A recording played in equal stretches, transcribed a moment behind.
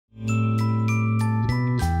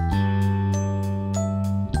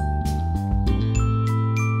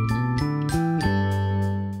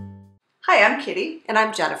Hi, I'm Kitty. And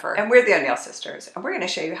I'm Jennifer. And we're the O'Neill sisters. And we're going to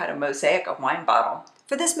show you how to mosaic a wine bottle.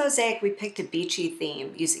 For this mosaic, we picked a beachy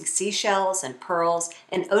theme using seashells and pearls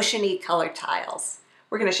and oceany color tiles.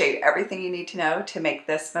 We're going to show you everything you need to know to make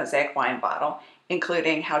this mosaic wine bottle,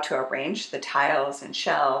 including how to arrange the tiles and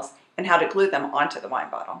shells and how to glue them onto the wine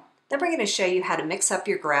bottle. Then we're going to show you how to mix up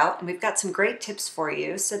your grout, and we've got some great tips for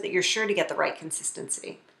you so that you're sure to get the right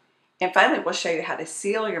consistency. And finally, we'll show you how to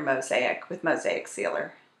seal your mosaic with Mosaic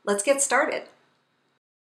Sealer. Let's get started.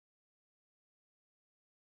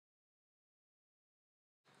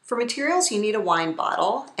 For materials, you need a wine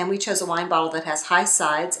bottle, and we chose a wine bottle that has high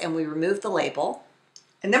sides, and we removed the label.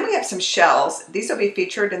 And then we have some shells. These will be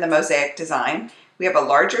featured in the mosaic design. We have a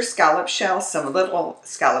larger scallop shell, some little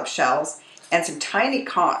scallop shells, and some tiny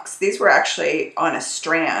conchs. These were actually on a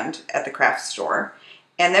strand at the craft store.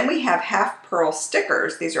 And then we have half pearl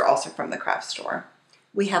stickers. These are also from the craft store.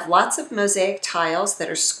 We have lots of mosaic tiles that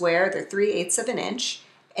are square. They're 3/8 of an inch.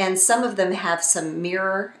 And some of them have some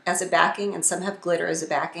mirror as a backing and some have glitter as a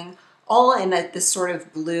backing, all in this sort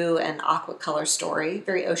of blue and aqua color story,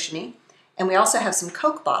 very oceany. And we also have some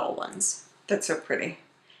Coke bottle ones. That's so pretty.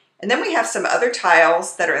 And then we have some other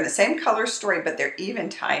tiles that are in the same color story, but they're even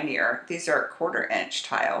tinier. These are 1/4 inch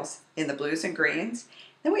tiles in the blues and greens.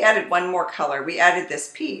 Then we added one more color. We added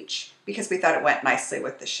this peach because we thought it went nicely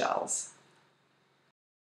with the shells.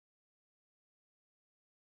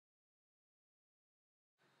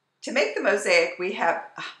 To make the mosaic, we have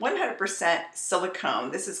 100%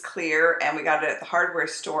 silicone. This is clear and we got it at the hardware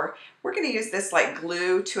store. We're going to use this like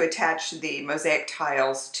glue to attach the mosaic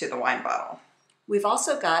tiles to the wine bottle. We've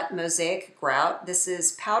also got mosaic grout. This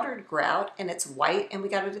is powdered grout and it's white and we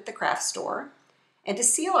got it at the craft store. And to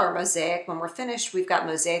seal our mosaic, when we're finished, we've got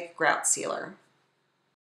mosaic grout sealer.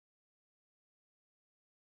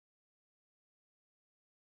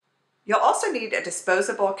 You'll also need a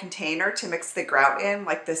disposable container to mix the grout in,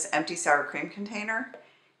 like this empty sour cream container.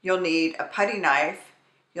 You'll need a putty knife,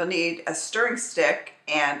 you'll need a stirring stick,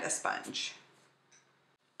 and a sponge.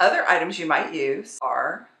 Other items you might use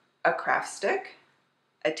are a craft stick,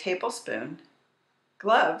 a tablespoon,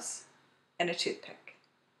 gloves, and a toothpick.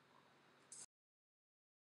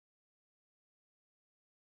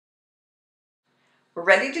 We're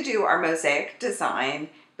ready to do our mosaic design,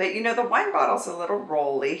 but you know the wine bottle's a little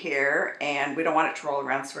rolly here and we don't want it to roll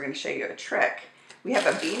around, so we're going to show you a trick. We have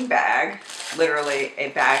a bean bag, literally a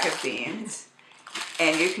bag of beans,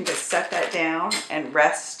 and you can just set that down and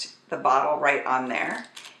rest the bottle right on there.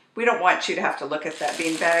 We don't want you to have to look at that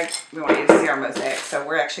bean bag. We want you to see our mosaic, so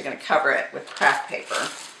we're actually going to cover it with craft paper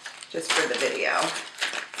just for the video.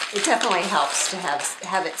 It definitely helps to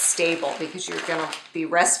have it stable because you're going to be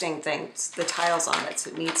resting the tiles on it, so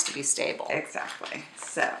it needs to be stable. Exactly.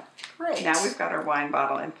 So great. Now we've got our wine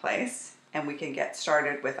bottle in place and we can get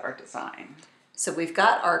started with our design. So we've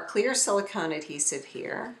got our clear silicone adhesive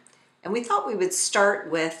here, and we thought we would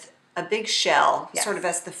start with a big shell, yes, sort of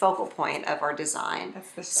as the focal point of our design.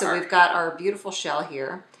 That's the start. So we've got our beautiful shell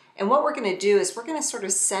here. And what we're going to do is we're going to sort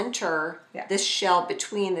of center this shell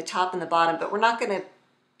between the top and the bottom, but we're not going to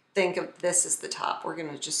think of this as the top. We're going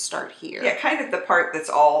to just start here. Yeah, kind of the part that's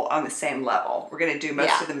all on the same level. We're going to do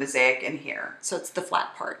most of the mosaic in here. So it's the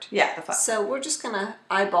flat part. Yeah, the flat. So we're just going to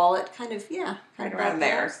eyeball it kind of, kind of around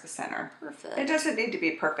there is the center. Perfect. It doesn't need to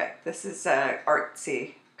be perfect. This is a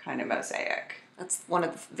artsy kind of mosaic. That's one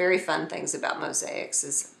of the very fun things about mosaics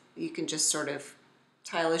is you can just sort of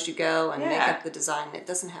tile as you go and make up the design. It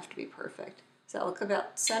doesn't have to be perfect. Does that look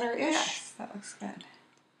about center-ish? Yes, that looks good.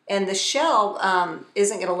 And the shell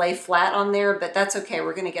isn't going to lay flat on there, but that's okay.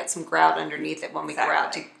 We're going to get some grout underneath it when we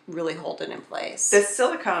grout to really hold it in place. The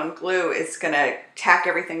silicone glue is going to tack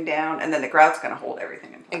everything down, and then the grout's going to hold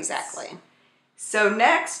everything in place. Exactly. So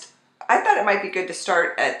next, I thought it might be good to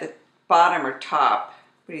start at the bottom or top.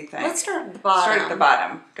 What do you think? Let's start at the bottom. Start at the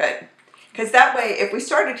bottom. Good. Because that way, if we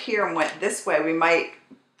started here and went this way, we might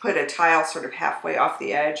put a tile sort of halfway off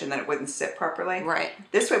the edge and then it wouldn't sit properly. Right.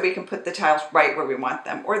 This way we can put the tiles right where we want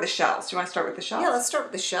them, or the shells. Do you want to start with the shells? Yeah, let's start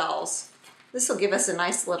with the shells. This will give us a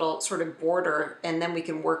nice little sort of border, and then we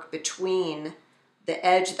can work between the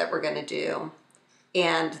edge that we're going to do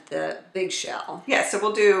and the big shell. Yeah, so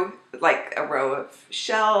we'll do like a row of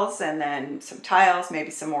shells and then some tiles, maybe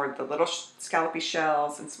some more of the little scallopy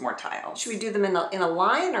shells and some more tiles. Should we do them in a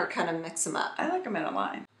line or kind of mix them up? I like them in a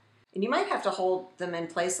line. And you might have to hold them in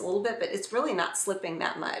place a little bit, but it's really not slipping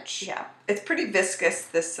that much. Yeah, it's pretty viscous,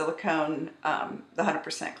 this silicone. The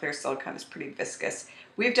 100% clear silicone is pretty viscous.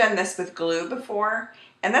 We've done this with glue before,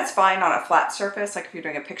 and that's fine on a flat surface. Like if you're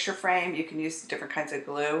doing a picture frame, you can use different kinds of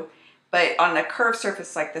glue. But on a curved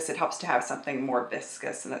surface like this, it helps to have something more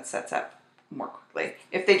viscous and it sets up more quickly.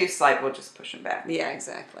 If they do slide, we'll just push them back. Yeah,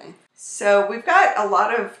 exactly. So we've got a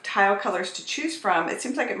lot of tile colors to choose from. It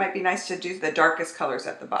seems like it might be nice to do the darkest colors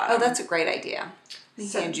at the bottom. Oh, that's a great idea.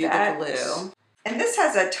 Hand you the glue. And this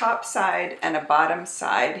has a top side and a bottom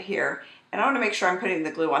side here. And I want to make sure I'm putting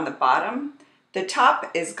the glue on the bottom. The top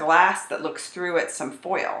is glass that looks through at some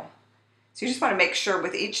foil. So you just want to make sure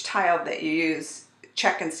with each tile that you use,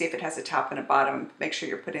 check and see if it has a top and a bottom. Make sure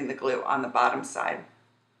you're putting the glue on the bottom side.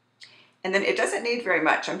 And then it doesn't need very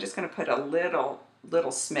much. I'm just going to put a little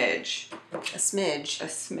smidge. A smidge. A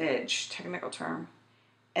smidge, technical term.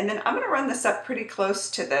 And then I'm going to run this up pretty close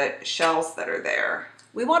to the shells that are there.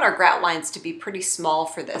 We want our grout lines to be pretty small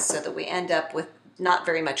for this so that we end up with not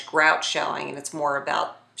very much grout showing, and it's more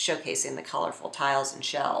about showcasing the colorful tiles and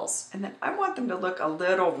shells. And then I want them to look a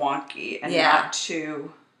little wonky and not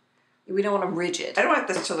too... We don't want them rigid. I don't want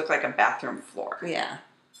this to look like a bathroom floor. Yeah.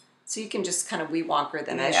 So you can just kind of wee-wonker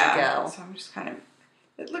them as you go. So I'm just kind of...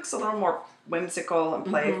 It looks a little more whimsical and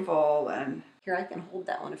playful and... Here, I can hold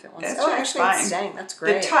that one if it wants to. Oh, actually, it's staying. That's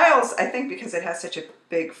great. The tiles, I think because it has such a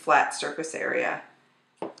big flat surface area.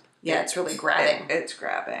 Yeah, it's really grabbing. It's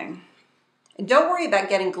grabbing. And don't worry about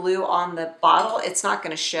getting glue on the bottle. It's not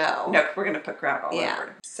going to show. No, we're going to put grout all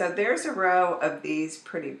over. So there's a row of these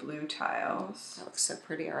pretty blue tiles. That looks so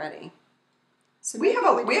pretty already. So we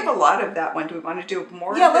have a lot of that one. Do we want to do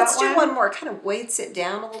more? Yeah, let's do one more. It kind of weights it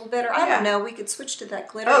down a little bit, or I don't know. We could switch to that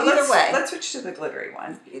glitter. Either way, let's switch to the glittery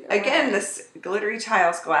one. Again, this glittery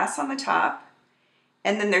tile's glass on the top,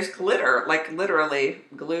 and then there's glitter, like literally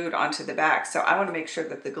glued onto the back. So I want to make sure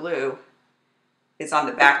that the glue is on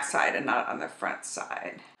the back side and not on the front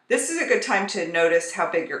side. This is a good time to notice how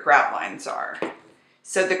big your grout lines are.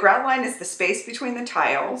 So the grout line is the space between the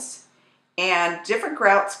tiles. And different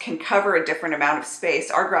grouts can cover a different amount of space.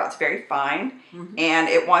 Our grout's very fine, and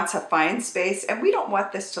it wants a fine space, and we don't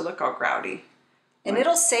want this to look all grouty. And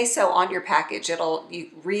it'll say so on your package.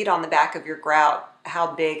 You read on the back of your grout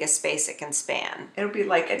how big a space it can span. It'll be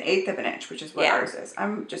like 1/8 of an inch, which is what ours is.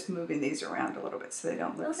 I'm just moving these around a little bit so they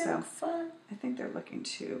don't look so fun. I think they're looking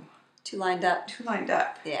too lined up. Too lined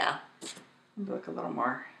up. Yeah. Look a little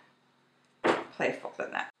more playful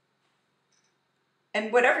than that.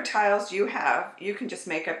 And whatever tiles you have, you can just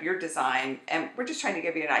make up your design. And we're just trying to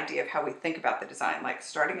give you an idea of how we think about the design, like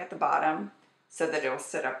starting at the bottom so that it'll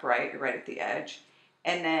sit up right at the edge.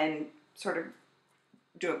 And then sort of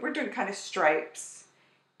we're doing kind of stripes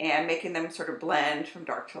and making them sort of blend from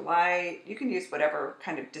dark to light. You can use whatever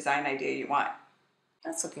kind of design idea you want.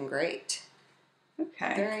 That's looking great.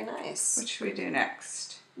 Okay. Very nice. What should we do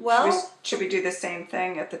next? Well, should we do the same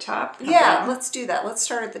thing at the top? Yeah, let's do that. Let's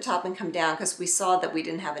start at the top and come down because we saw that we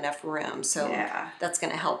didn't have enough room. So that's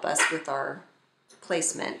going to help us with our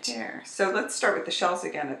placement. Here. So let's start with the shells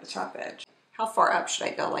again at the top edge. How far up should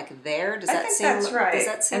I go? Like there? I think that's right. Does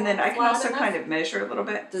that seem and then I can also kind of measure a little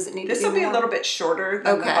bit. Does it need to be This will be a little bit shorter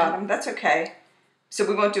than the bottom. That's okay. So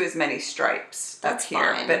we won't do as many stripes up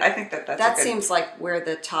here. Fine. But I think that's that seems like where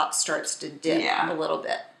the top starts to dip a little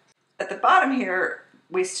bit. At the bottom here,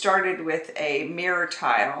 we started with a mirror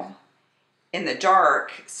tile in the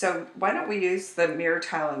dark. So why don't we use the mirror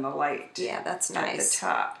tile in the light? Yeah, that's nice. At the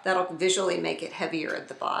top. That'll visually make it heavier at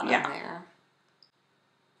the bottom there.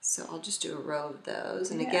 So I'll just do a row of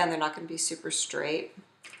those. And again, they're not going to be super straight.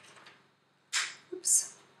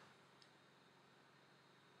 Oops.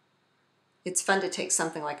 It's fun to take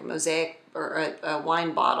something like a mosaic or a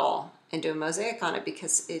wine bottle and do a mosaic on it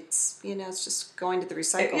because it's, it's just going to the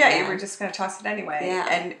recycle bin. Yeah, you were just going to toss it anyway. Yeah.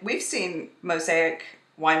 And we've seen mosaic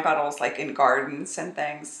wine bottles like in gardens and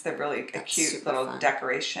things. They're really a cute little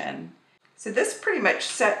decoration. So this pretty much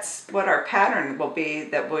sets what our pattern will be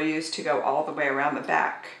that we'll use to go all the way around the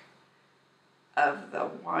back of the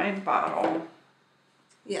wine bottle.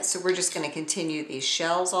 Yeah, so we're just going to continue these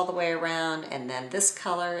shells all the way around, and then this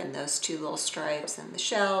color and those two little stripes and the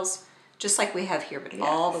shells, just like we have here, but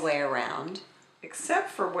all the way around. Except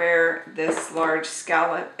for where this large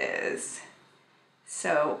scallop is.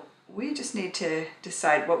 So we just need to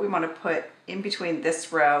decide what we want to put in between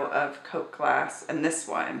this row of Coke glass and this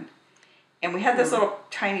one. And we have those little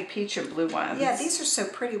tiny peach and blue ones. Yeah, these are so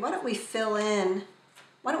pretty. Why don't we fill in...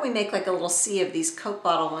 Why don't we make like a little sea of these Coke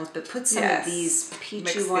bottle ones, but put some of these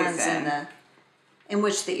peachy ones in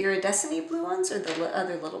which the iridescent blue ones or the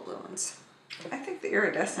other little blue ones? I think the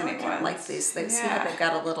iridescent ones. I like these. They see how they've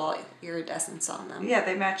got a little iridescence on them. Yeah,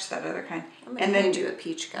 they match that other kind. I'm going to hand you a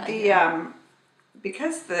peach guy.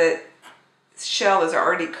 Because the shell is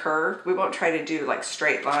already curved, we won't try to do like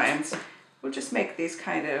straight lines. We'll just make these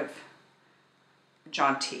kind of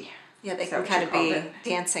jaunty. Yeah, they can kind of be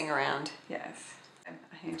dancing around. Yes.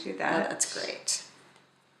 I hand you that. Oh, that's great.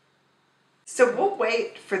 So we'll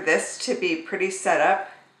wait for this to be pretty set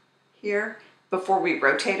up here before we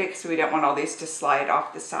rotate it because we don't want all these to slide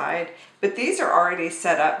off the side. But these are already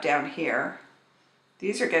set up down here.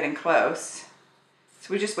 These are getting close.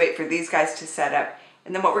 So we just wait for these guys to set up.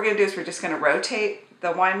 And then what we're gonna do is we're just gonna rotate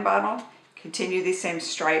the wine bottle, continue these same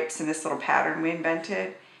stripes in this little pattern we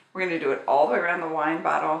invented. We're gonna do it all the way around the wine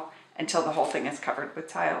bottle until the whole thing is covered with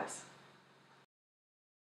tiles.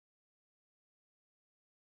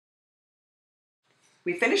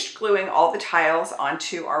 We finished gluing all the tiles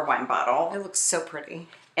onto our wine bottle. It looks so pretty.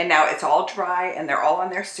 And now it's all dry and they're all on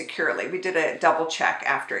there securely. We did a double check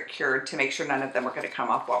after it cured to make sure none of them were going to come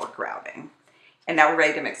off while we're grouting. And now we're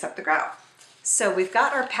ready to mix up the grout. So we've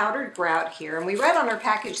got our powdered grout here, and we read on our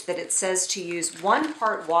package that it says to use 1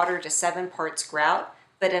 part water to 7 parts grout,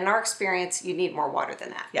 but in our experience, you need more water than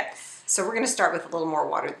that. Yes. So we're going to start with a little more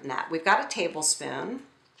water than that. We've got a tablespoon.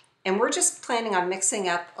 And we're just planning on mixing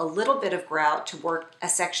up a little bit of grout to work a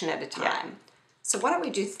section at a time. Yeah. So why don't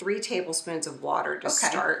we do 3 tablespoons of water to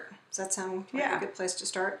start? Does that sound like a good place to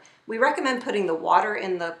start? We recommend putting the water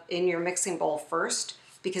in your mixing bowl first,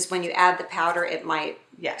 because when you add the powder, it might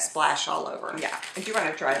splash all over. Yeah. And do you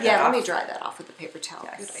want to dry that off? Yeah, let me dry that off with a paper towel.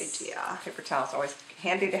 Yes. Good idea. Paper towel is always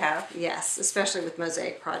handy to have. Yes, especially with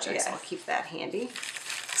Mosaic projects. I'll keep that handy.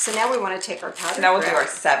 So now we want to take our powdered So now we'll grout. do our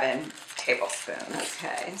 7 tablespoons.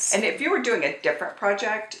 Okay. And if you were doing a different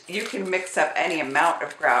project, you can mix up any amount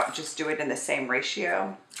of grout, just do it in the same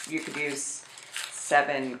ratio. You could use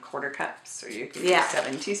 7 quarter cups, or you could use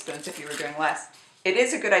 7 teaspoons if you were doing less. It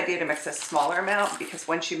is a good idea to mix a smaller amount because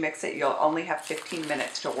once you mix it, you'll only have 15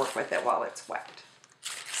 minutes to work with it while it's wet.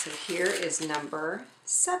 So here is number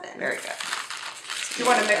 7. Very good. So do you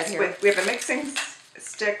want to mix with, we have a mixing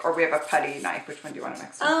stick or we have a putty knife? Which one do you want to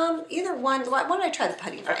mix with? Either one. Why don't I try the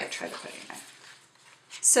putty knife? Okay, try the putty knife.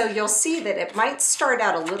 So you'll see that it might start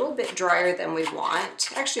out a little bit drier than we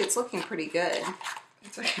want. Actually, it's looking pretty good.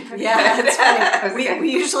 Yeah, that's funny.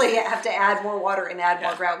 We usually have to add more water and add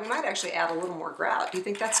more grout. We might actually add a little more grout. Do you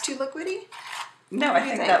think that's too liquidy? No, I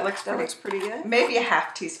think that looks pretty good. Maybe a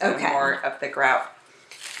half teaspoon more of the grout.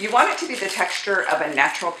 You want it to be the texture of a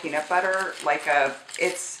natural peanut butter, like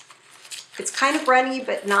it's kind of runny,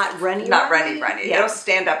 but not runny. Not runny. Yeah. It'll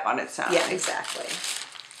stand up on its own. Yeah, exactly.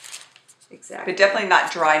 But definitely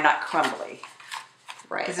not dry, not crumbly.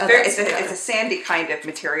 Right. It's a sandy kind of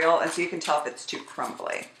material, and so you can tell if it's too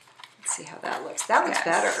crumbly. Let's see how that looks. That looks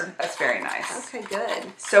better. That's very nice. Okay,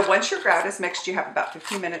 good. So once your grout is mixed, you have about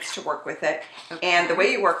 15 minutes to work with it. Okay. And the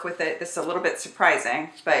way you work with it, this is a little bit surprising,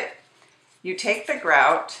 but you take the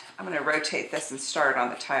grout, I'm going to rotate this and start on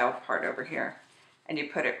the tile part over here, and you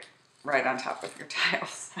put it right on top of your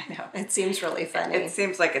tiles. I know. It seems really funny. It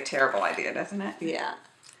seems like a terrible idea, doesn't it? Yeah.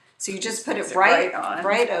 So you just put it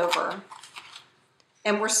right over.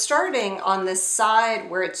 And we're starting on this side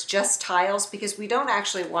where it's just tiles because we don't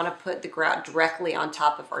actually want to put the grout directly on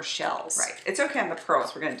top of our shells. Right. It's okay on the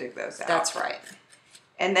pearls. We're going to dig those out. That's right.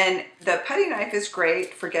 And then the putty knife is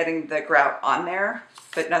great for getting the grout on there,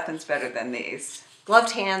 but nothing's better than these.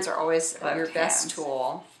 Gloved hands are always your best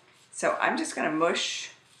tool. So I'm just going to mush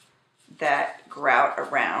that grout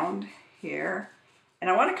around here. And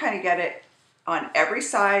I want to kind of get it on every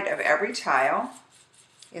side of every tile.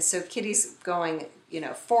 Yeah, so Kitty's going,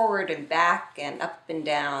 forward and back and up and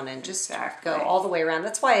down and just go all the way around.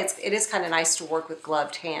 That's why it is kind of nice to work with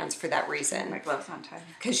gloved hands for that reason. My gloves on tight.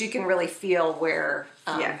 Because you can really feel where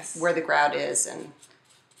the grout is and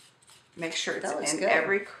make sure it's in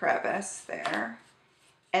every crevice there.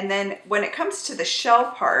 And then when it comes to the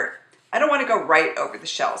shell part, I don't want to go right over the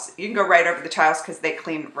shells. You can go right over the tiles because they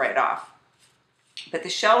clean right off. But the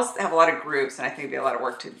shells have a lot of grooves, and I think it'd be a lot of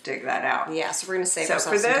work to dig that out. Yeah, so we're going to save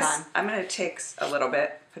ourselves some time. So for this, I'm going to take a little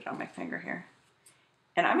bit, put it on my finger here,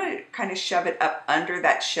 and I'm going to kind of shove it up under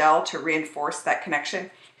that shell to reinforce that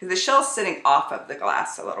connection, because the shell's sitting off of the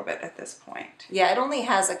glass a little bit at this point. Yeah, it only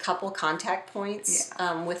has a couple contact points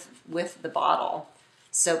with the bottle.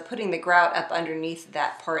 So putting the grout up underneath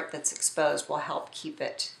that part that's exposed will help keep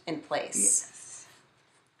it in place. Yes.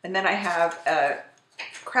 And then I have a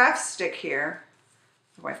craft stick here.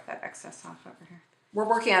 Wipe that excess off over here. We're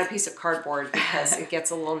working on a piece of cardboard because it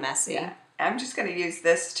gets a little messy. Yeah. I'm just going to use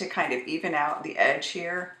this to kind of even out the edge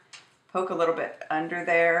here. Poke a little bit under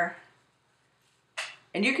there.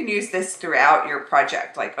 And you can use this throughout your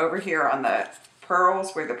project, like over here on the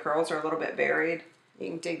pearls, where the pearls are a little bit buried. You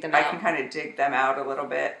can dig them out. I can kind of dig them out a little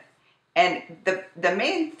bit. And the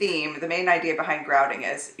main theme, the main idea behind grouting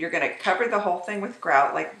is you're going to cover the whole thing with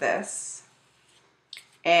grout like this.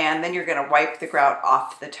 And then you're going to wipe the grout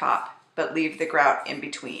off the top, but leave the grout in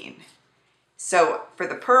between. So for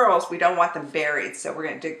the pearls, we don't want them buried, so we're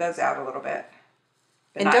going to dig those out a little bit.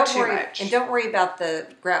 But not too much. And don't worry about the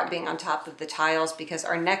grout being on top of the tiles, because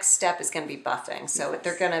our next step is going to be buffing. So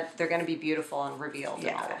they're gonna be beautiful and revealed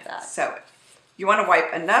and all of that. So you want to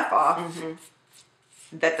wipe enough off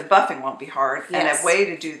that the buffing won't be hard. Yes. And a way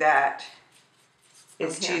to do that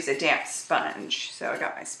is to use a damp sponge. So I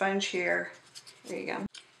got my sponge here. There you go.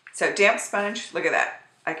 So damp sponge, look at that.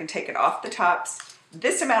 I can take it off the tops.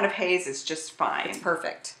 This amount of haze is just fine. It's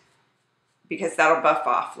perfect. Because that'll buff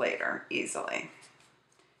off later easily.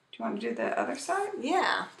 Do you want to do the other side?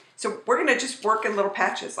 Yeah. So we're going to just work in little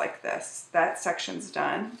patches like this. That section's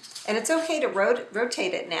done. And it's okay to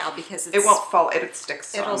rotate it now, because it won't fall. It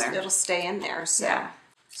sticks on there. It'll stay in there. So,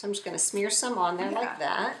 so I'm just going to smear some on there like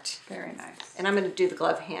that. Very nice. And I'm going to do the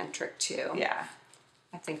glove hand trick too. Yeah.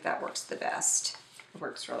 I think that works the best. It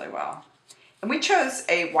works really well. And we chose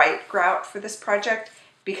a white grout for this project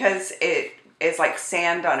because it is like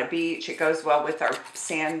sand on a beach. It goes well with our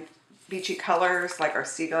sand beachy colors like our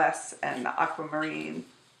sea glass and the aquamarine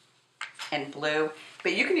and blue.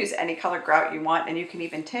 But you can use any color grout you want, and you can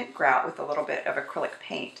even tint grout with a little bit of acrylic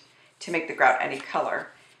paint to make the grout any color.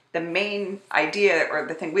 The main idea, or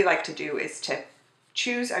the thing we like to do, is to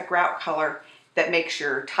choose a grout color that makes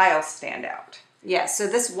your tiles stand out. Yeah, so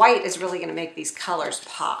this white is really going to make these colors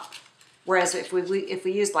pop. Whereas if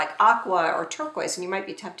we used like aqua or turquoise, and you might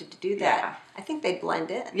be tempted to do that, I think they'd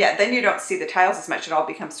blend in. Yeah, then you don't see the tiles as much. It all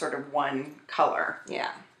becomes sort of one color.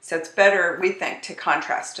 Yeah. So it's better, we think, to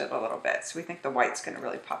contrast it a little bit. So we think the white's going to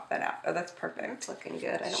really pop that out. Oh, that's perfect. It's looking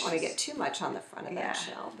good. I don't want to get too much on the front of that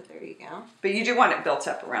shell, but there you go. But you do want it built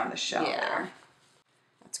up around the shell. Yeah. There.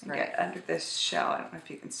 That's great. Get under this shell. I don't know if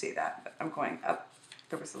you can see that, but I'm going up.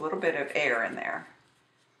 There was a little bit of air in there.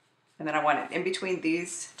 And then I want it in between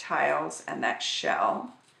these tiles and that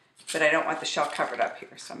shell. But I don't want the shell covered up here,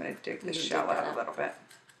 so I'm going to dig the shell out a little bit.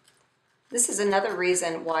 This is another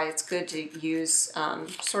reason why it's good to use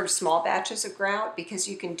sort of small batches of grout, because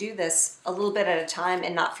you can do this a little bit at a time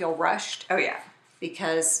and not feel rushed. Oh yeah.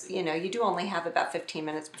 Because, you know, you do only have about 15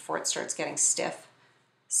 minutes before it starts getting stiff.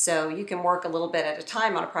 So you can work a little bit at a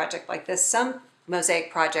time on a project like this. Some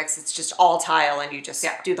Mosaic projects, it's just all tile and you just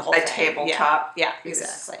do the whole thing. A tabletop. Yeah,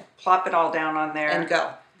 exactly. Plop it all down on there. And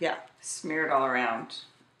go. Yeah. Smear it all around.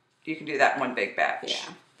 You can do that in one big batch.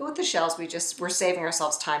 Yeah. But with the shells, we're saving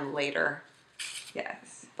ourselves time later.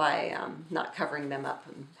 Yes. By not covering them up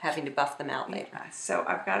and having to buff them out later. Yeah. So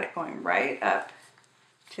I've got it going right up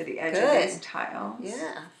to the edge of these tiles.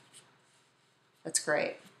 Yeah. That's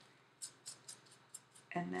great.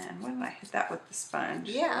 And then when did I hit that with the sponge?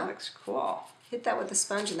 Yeah. That looks cool. Hit that with the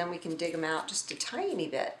sponge, and then we can dig them out just a tiny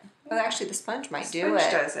bit. Well, actually, the sponge might do it. The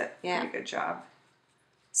sponge does it. Yeah. Pretty good job.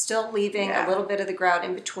 Still leaving a little bit of the grout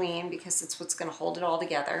in between, because it's what's going to hold it all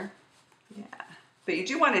together. Yeah. But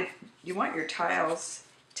you want your tiles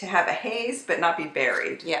to have a haze but not be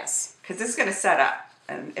buried. Yes. Because this is going to set up.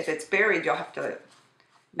 And if it's buried, you'll have to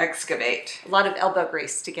excavate. A lot of elbow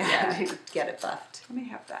grease to get it buffed. Let me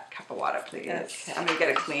have that cup of water, please. Okay. I'm going to get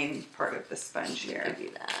a clean part of the sponge here. Give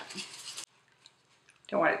you that.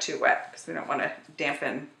 Don't want it too wet because we don't want to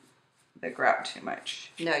dampen the grout too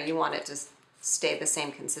much. No, you want it to stay the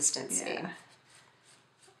same consistency. Yeah.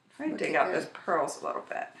 Try to dig out those pearls a little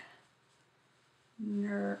bit.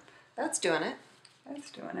 Nerp. That's doing it.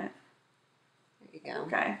 That's doing it. There you go.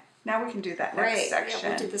 Okay. Now we can do that next section. Yeah,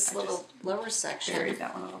 we'll do this little lower section. Buried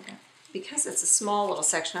that one a little bit. Because it's a small little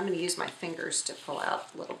section, I'm going to use my fingers to pull out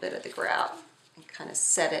a little bit of the grout and kind of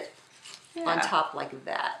set it on top like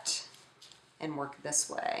that and work this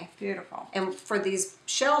way. Beautiful. And for these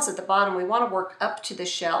shells at the bottom, we want to work up to the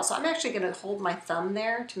shell. So I'm actually going to hold my thumb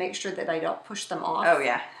there to make sure that I don't push them off. Oh,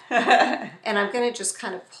 yeah. And I'm going to just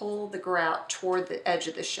kind of pull the grout toward the edge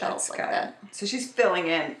of the shells like that. So she's filling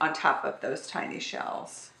in on top of those tiny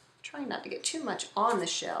shells. Trying not to get too much on the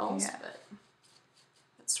shells, but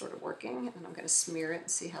that's sort of working. And I'm going to smear it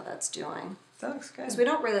and see how that's doing. That looks good. Because we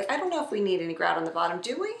don't really, I don't know if we need any grout on the bottom,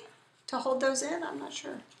 do we? To hold those in? I'm not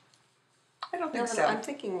sure. I don't think so. I'm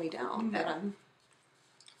thinking we don't. No. But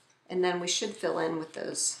and then we should fill in with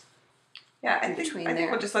those. Yeah, I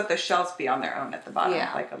think we'll just let those shells be on their own at the bottom,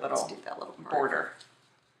 like a little let's do that little part. border.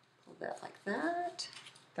 Pull that like that.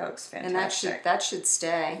 That looks fantastic. And that should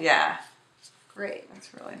stay. Yeah. Great.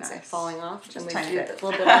 That's really nice. Is that falling off? Just and tiny we do bit. a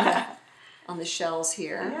little bit on the shells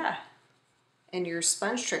here. Yeah. And your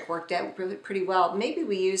sponge trick worked out pretty well. Maybe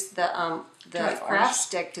we used the craft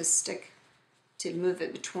stick to move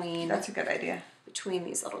it between. That's a good idea. Between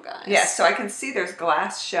these little guys. Yeah, so I can see there's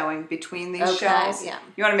glass showing between these shells. Yeah.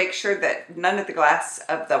 You want to make sure that none of the glass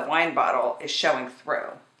of the wine bottle is showing through.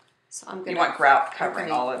 So I'm going You want grout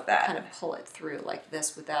covering all of that. Kind of pull it through like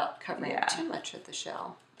this without covering too much of the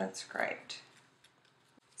shell. That's great.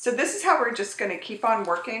 So this is how we're just going to keep on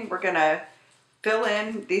working. We're going to fill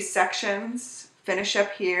in these sections, finish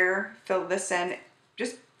up here, fill this in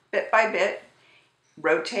just bit by bit,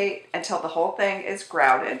 rotate until the whole thing is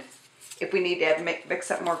grouted. If we need to mix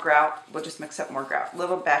up more grout, we'll just mix up more grout,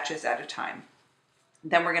 little batches at a time.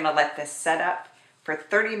 Then we're going to let this set up for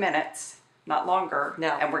 30 minutes, not longer,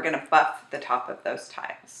 and we're going to buff the top of those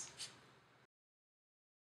tiles.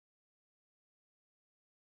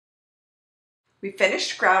 We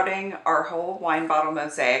finished grouting our whole wine bottle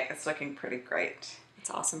mosaic. It's looking pretty great. It's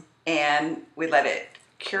awesome. And we let it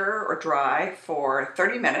cure or dry for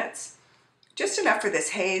 30 minutes, just enough for this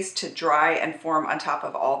haze to dry and form on top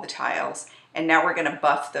of all the tiles. And now we're going to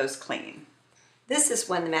buff those clean. This is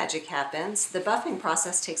when the magic happens. The buffing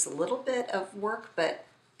process takes a little bit of work, but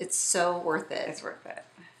it's so worth it. It's worth it.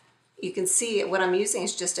 You can see what I'm using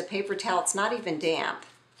is just a paper towel. It's not even damp.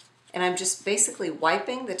 And I'm just basically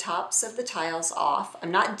wiping the tops of the tiles off.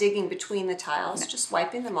 I'm not digging between the tiles, just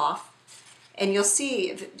wiping them off. And you'll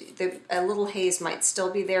see a little haze might still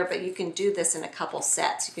be there, but you can do this in a couple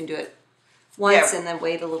sets. You can do it once and then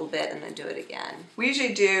wait a little bit and then do it again. We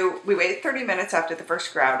usually we wait 30 minutes after the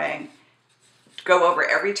first grouting, go over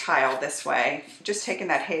every tile this way, just taking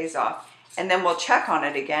that haze off. And then we'll check on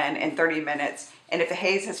it again in 30 minutes. And if the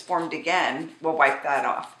haze has formed again, we'll wipe that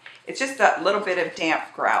off. It's just that little bit of damp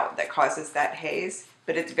grout that causes that haze,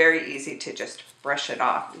 but it's very easy to just brush it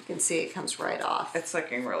off. You can see it comes right off. It's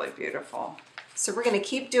looking really beautiful. So we're going to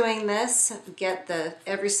keep doing this, get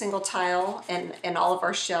every single tile and all of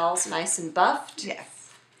our shells nice and buffed.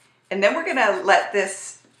 Yes. And then we're going to let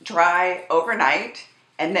this dry overnight,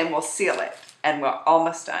 and then we'll seal it, and we're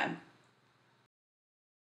almost done.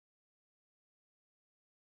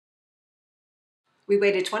 We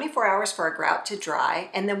waited 24 hours for our grout to dry,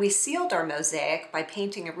 and then we sealed our mosaic by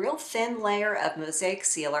painting a real thin layer of mosaic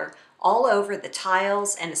sealer all over the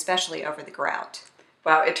tiles and especially over the grout.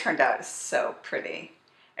 Wow, it turned out so pretty.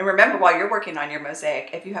 And remember, while you're working on your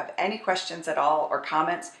mosaic, if you have any questions at all or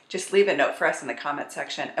comments, just leave a note for us in the comment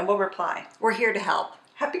section and we'll reply. We're here to help.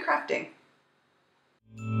 Happy crafting.